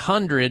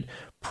 300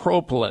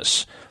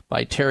 Propolis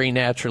by Terry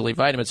Naturally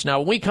Vitamins. Now,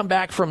 when we come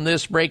back from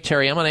this break,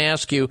 Terry, I'm going to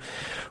ask you,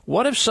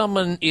 what if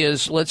someone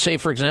is, let's say,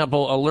 for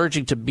example,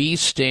 allergic to bee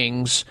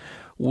stings?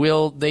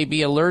 Will they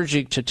be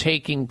allergic to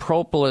taking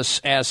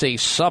Propolis as a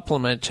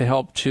supplement to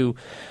help to,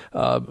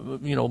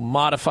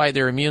 modify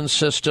their immune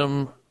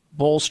system,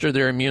 bolster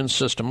their immune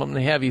system? I'm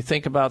going to have you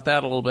think about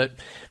that a little bit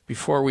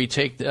before we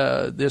take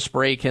this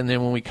break, and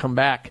then when we come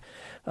back,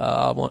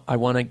 I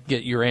want to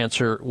get your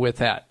answer with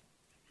that.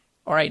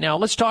 All right, now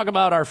let's talk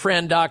about our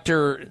friend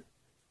Dr.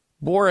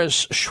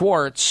 Boris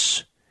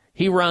Schwartz.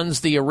 He runs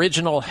the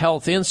Original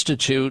Health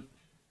Institute.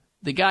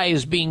 The guy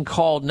is being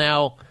called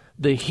now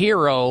the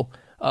hero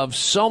of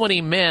so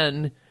many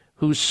men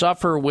who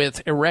suffer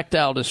with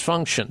erectile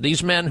dysfunction.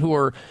 These men who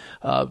are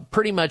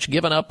pretty much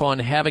given up on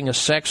having a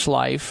sex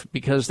life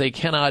because they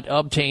cannot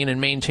obtain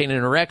and maintain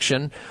an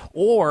erection,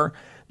 or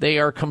they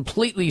are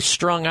completely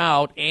strung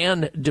out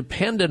and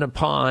dependent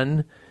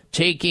upon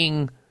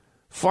taking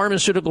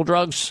pharmaceutical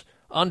drugs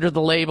under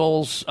the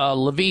labels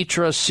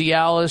Levitra,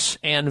 Cialis,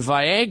 and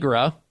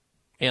Viagra,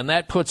 and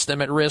that puts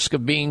them at risk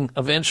of being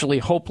eventually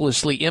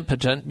hopelessly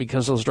impotent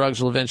because those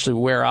drugs will eventually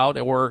wear out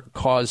or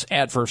cause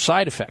adverse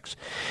side effects.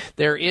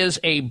 There is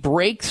a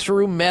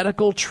breakthrough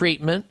medical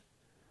treatment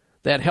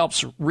that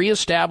helps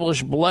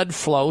reestablish blood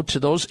flow to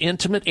those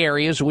intimate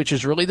areas, which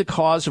is really the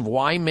cause of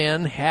why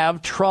men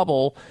have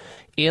trouble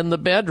in the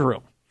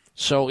bedroom.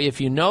 So if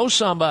you know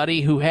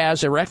somebody who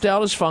has erectile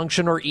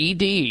dysfunction or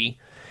ED,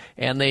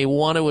 and they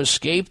want to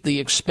escape the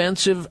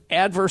expensive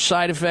adverse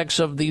side effects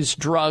of these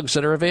drugs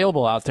that are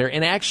available out there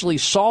and actually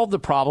solve the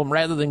problem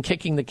rather than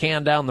kicking the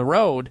can down the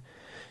road,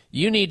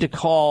 you need to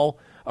call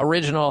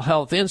Original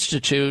Health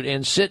Institute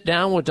and sit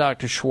down with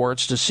Dr.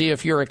 Schwartz to see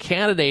if you're a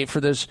candidate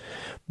for this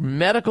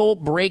medical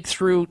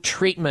breakthrough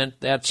treatment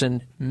that's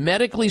a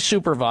medically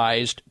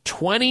supervised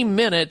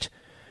 20-minute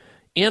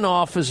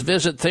in-office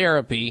visit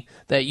therapy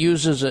that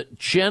uses a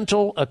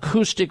gentle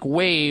acoustic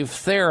wave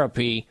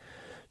therapy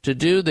to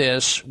do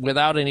this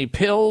without any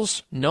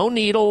pills, no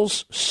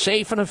needles,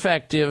 safe and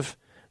effective.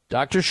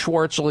 Dr.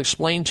 Schwartz will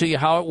explain to you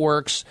how it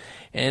works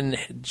and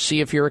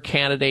see if you're a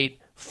candidate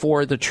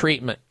for the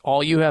treatment.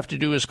 All you have to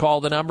do is call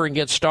the number and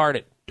get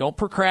started. Don't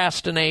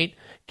procrastinate.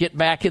 Get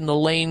back in the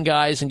lane,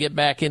 guys, and get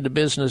back into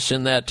business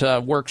in that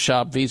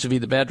workshop vis-a-vis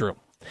the bedroom.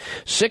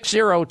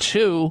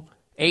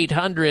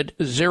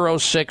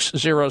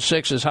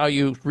 602-800-0606 is how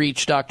you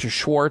reach Dr.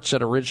 Schwartz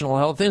at Original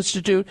Health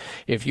Institute.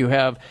 If you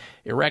have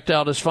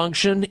erectile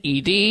dysfunction,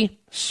 ED,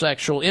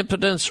 sexual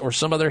impotence, or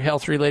some other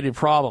health-related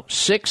problem.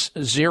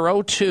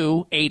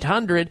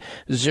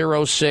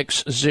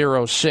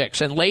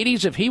 602-800-0606. And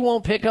ladies, if he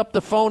won't pick up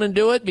the phone and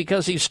do it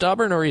because he's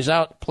stubborn or he's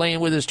out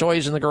playing with his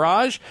toys in the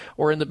garage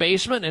or in the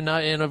basement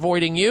and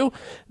avoiding you,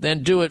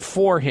 then do it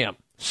for him.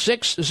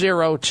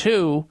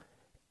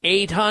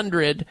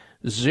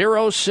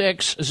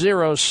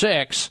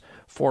 602-800-0606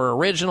 for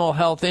Original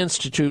Health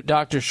Institute,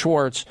 Dr.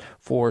 Schwartz,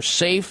 for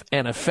safe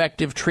and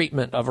effective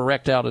treatment of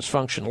erectile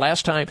dysfunction.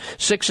 Last time,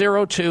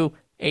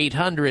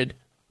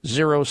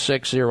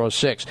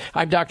 602-800-0606.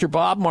 I'm Dr.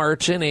 Bob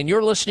Martin, and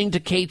you're listening to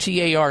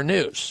KTAR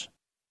News.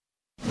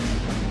 All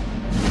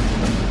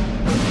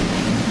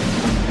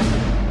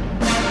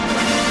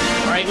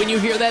right, when you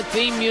hear that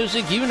theme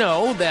music, you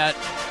know that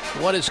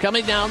what is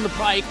coming down the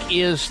pike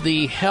is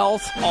the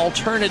health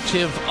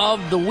alternative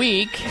of the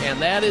week,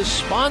 and that is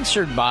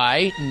sponsored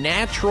by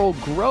Natural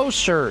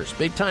Grocers,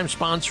 big-time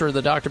sponsor of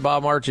the Dr.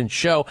 Bob Martin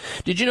Show.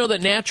 Did you know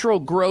that Natural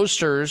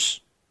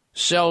Grocers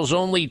sells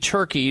only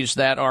turkeys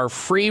that are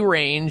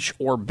free-range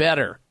or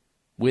better,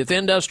 with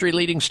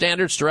industry-leading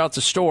standards throughout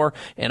the store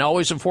and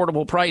always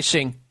affordable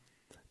pricing?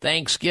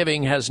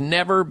 Thanksgiving has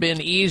never been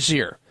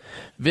easier.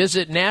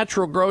 Visit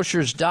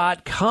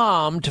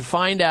naturalgrocers.com to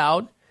find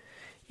out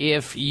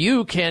if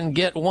you can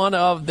get one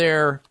of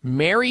their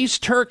Mary's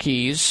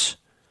turkeys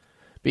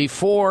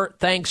before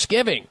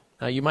Thanksgiving.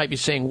 Now, you might be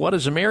saying, what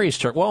is a Mary's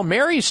turkey? Well,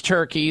 Mary's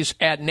turkeys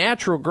at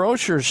Natural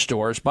Grocers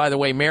stores, by the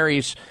way,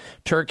 Mary's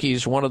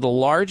turkeys, one of the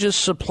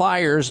largest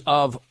suppliers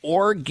of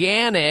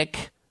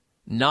organic,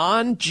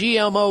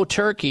 non-GMO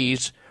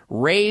turkeys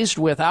raised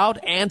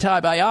without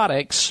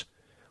antibiotics,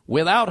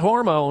 without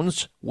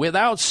hormones,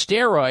 without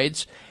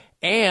steroids,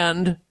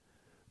 and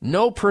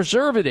no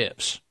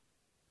preservatives.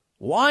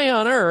 Why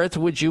on earth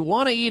would you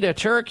want to eat a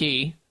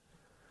turkey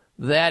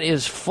that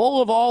is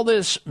full of all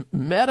this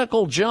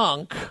medical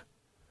junk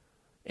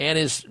and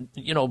is,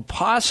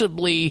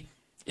 possibly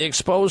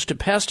exposed to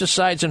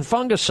pesticides and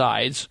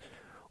fungicides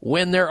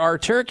when there are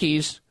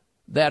turkeys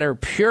that are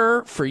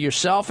pure for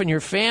yourself and your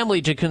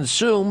family to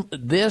consume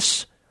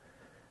this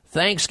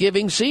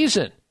Thanksgiving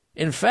season?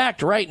 In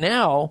fact, right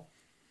now,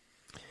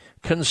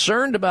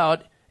 concerned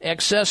about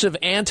excessive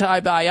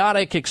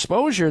antibiotic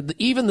exposure,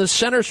 even the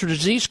Centers for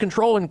Disease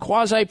Control and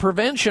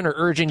Quasi-Prevention are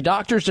urging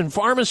doctors and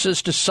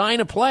pharmacists to sign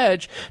a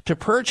pledge to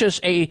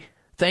purchase a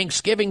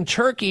Thanksgiving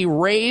turkey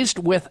raised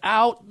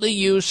without the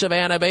use of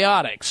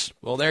antibiotics.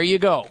 Well, there you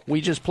go.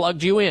 We just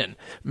plugged you in.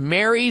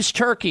 Mary's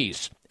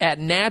Turkeys at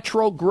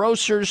natural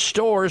grocers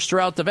stores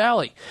throughout the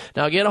valley.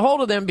 Now, get a hold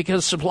of them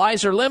because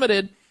supplies are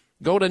limited.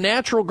 Go to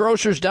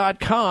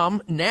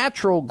naturalgrocers.com,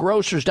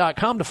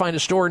 naturalgrocers.com to find a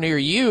store near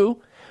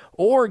you,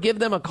 or give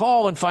them a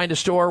call and find a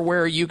store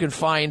where you can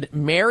find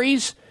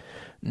Mary's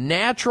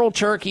natural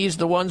turkeys,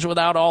 the ones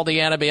without all the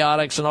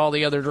antibiotics and all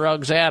the other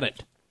drugs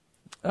added.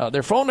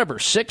 Their phone number,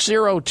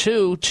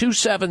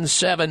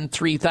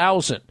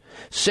 602-277-3000,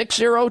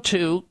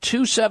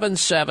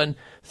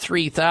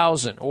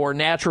 602-277-3000, or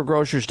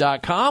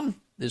naturalgrocers.com.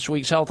 This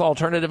week's Health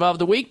Alternative of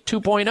the Week,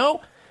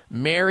 2.0,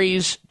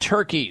 Mary's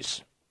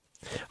Turkeys.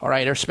 All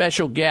right, our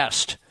special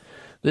guest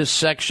this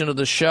section of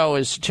the show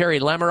is Terry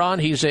Lemeron.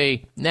 He's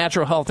a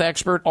natural health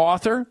expert,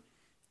 author,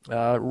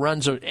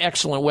 runs an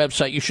excellent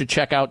website you should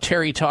check out,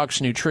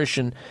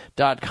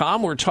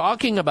 terrytalksnutrition.com. We're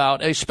talking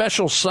about a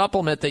special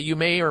supplement that you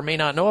may or may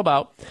not know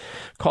about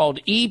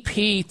called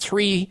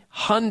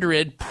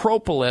EP300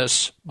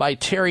 Propolis by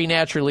Terry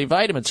Naturally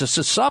Vitamins. It's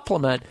a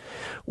supplement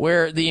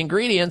where the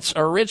ingredients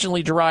are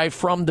originally derived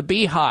from the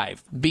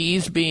beehive,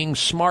 bees being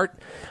smart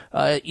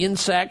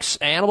insects,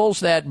 animals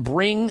that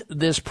bring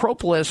this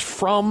propolis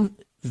from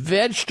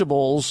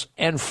vegetables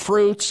and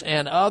fruits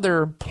and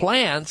other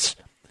plants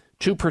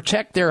to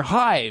protect their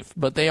hive.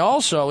 But they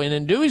also, and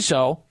in doing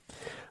so,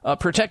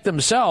 protect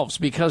themselves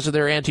because of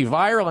their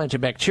antiviral,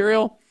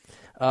 antibacterial,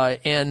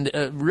 and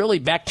really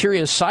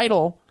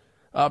bactericidal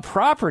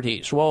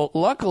properties. Well,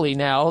 luckily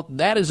now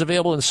that is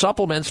available in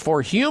supplements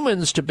for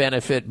humans to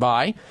benefit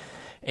by,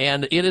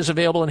 and it is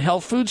available in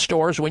health food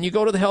stores. When you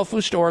go to the health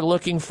food store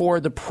looking for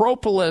the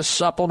propolis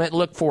supplement,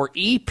 look for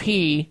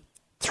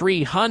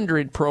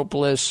EP300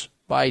 Propolis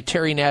by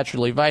Terry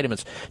Naturally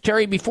Vitamins.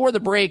 Terry, before the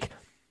break,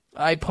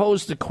 I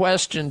posed the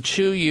question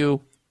to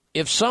you,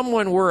 if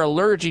someone were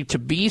allergic to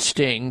bee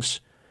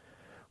stings,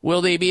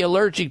 will they be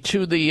allergic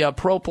to the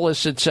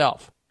propolis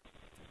itself?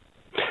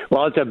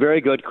 Well, it's a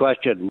very good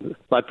question.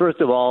 But first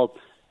of all,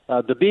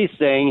 the bee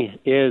sting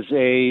is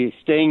a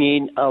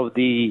stinging of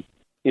the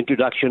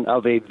introduction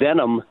of a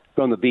venom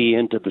from the bee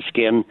into the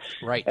skin.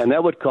 Right. And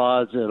that would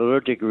cause an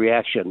allergic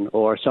reaction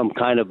or some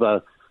kind of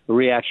a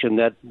reaction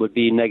that would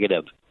be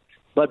negative.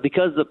 But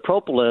because the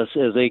propolis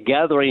is a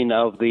gathering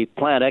of the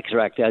plant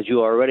extract, as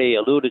you already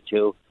alluded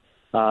to,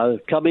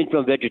 coming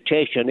from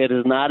vegetation, it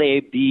is not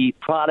a bee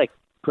product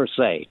per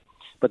se.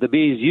 But the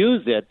bees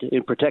use it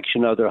in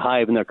protection of their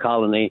hive and their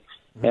colony,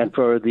 and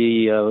for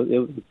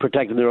the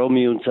protecting their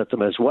immune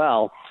system as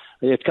well.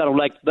 It's kind of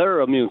like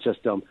their immune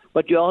system.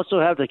 But you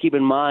also have to keep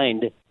in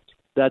mind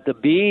that the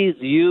bees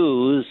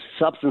use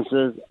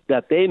substances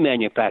that they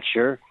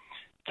manufacture,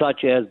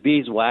 such as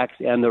beeswax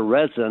and the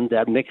resin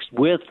that mixed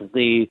with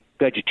the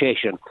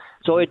vegetation.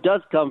 So it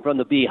does come from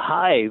the bee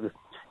hive,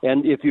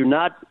 and if you're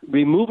not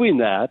removing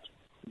that,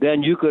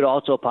 then you could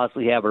also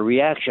possibly have a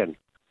reaction.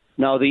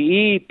 Now,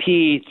 the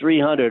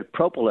EP300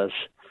 Propolis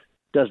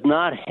does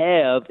not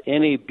have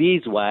any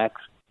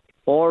beeswax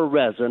or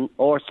resin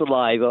or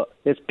saliva.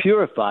 It's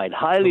purified,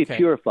 highly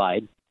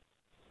purified.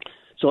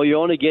 So you're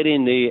only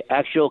getting the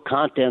actual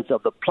contents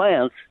of the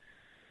plants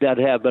that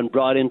have been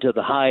brought into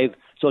the hive.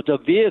 So it's a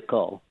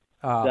vehicle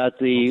that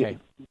the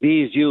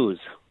bees use.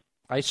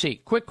 I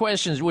see. Quick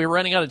questions. We're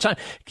running out of time.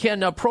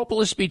 Can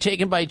propolis be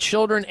taken by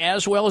children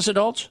as well as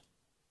adults?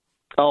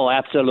 Oh,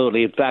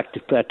 absolutely. In fact,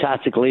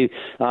 fantastically.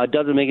 It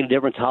doesn't make any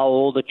difference how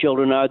old the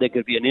children are. They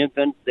could be an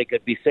infant. They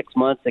could be 6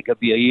 months. They could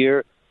be a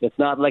year. It's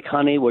not like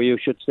honey where you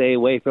should stay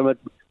away from it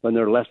when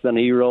they're less than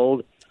a year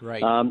old.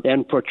 Right.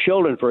 And for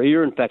children, for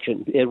ear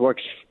infection, it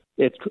works.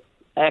 It's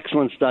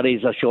excellent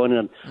studies are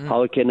showing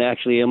how it can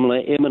actually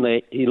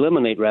eliminate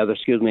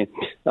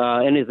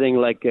anything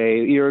like a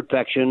ear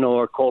infection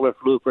or cold or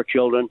flu for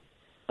children.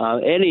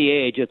 Any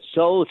age, it's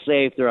so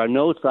safe. There are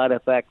no side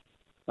effects.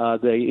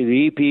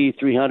 The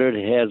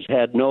EP300 has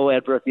had no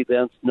adverse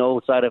events, no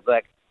side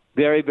effects.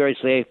 Very, very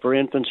safe for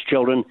infants,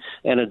 children,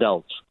 and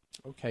adults.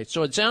 Okay,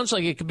 so it sounds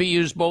like it could be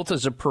used both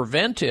as a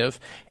preventive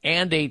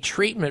and a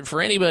treatment for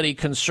anybody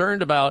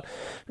concerned about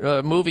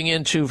moving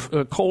into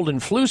cold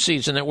and flu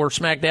season that we're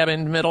smack dab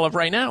in the middle of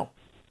right now.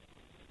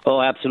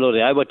 Oh,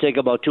 absolutely. I would take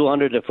about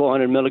 200 to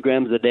 400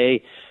 milligrams a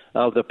day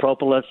of the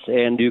propolis,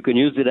 and you can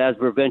use it as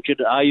prevention.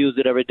 I use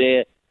it every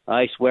day.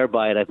 I swear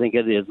by it. I think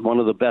it is one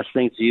of the best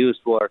things to use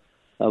for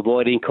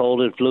avoiding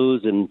cold and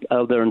flus and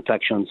other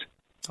infections.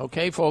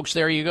 Okay, folks,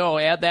 there you go.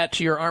 Add that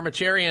to your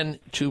armamentarium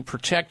to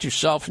protect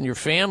yourself and your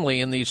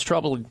family in these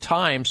troubling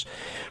times.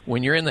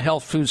 When you're in the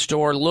health food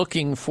store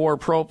looking for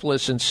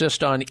propolis,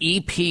 insist on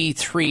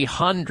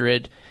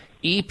EP300,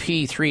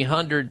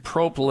 EP300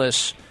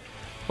 propolis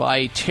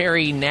by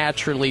Terry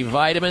Naturally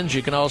Vitamins.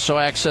 You can also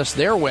access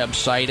their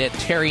website at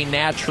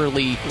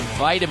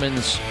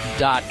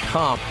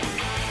terrynaturallyvitamins.com.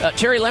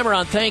 Terry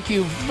Lemeron, thank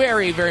you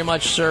very, very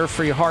much, sir,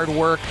 for your hard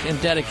work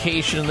and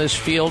dedication in this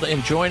field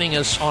and joining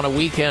us on a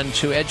weekend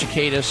to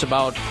educate us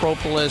about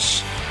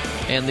propolis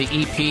and the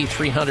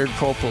EP300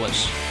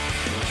 propolis.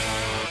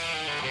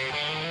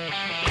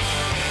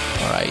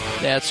 All right,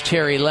 that's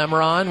Terry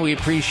Lemeron. We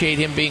appreciate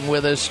him being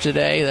with us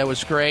today. That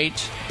was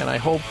great. And I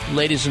hope,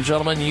 ladies and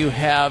gentlemen, you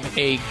have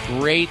a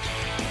great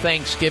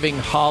Thanksgiving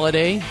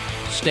holiday.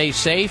 Stay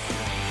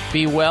safe.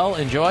 Be well,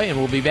 enjoy, and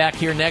we'll be back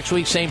here next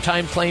week, same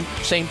time,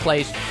 same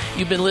place.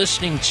 You've been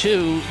listening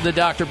to the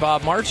Dr.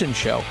 Bob Martin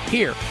Show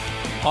here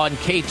on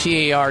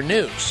KTAR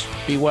News.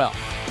 Be well.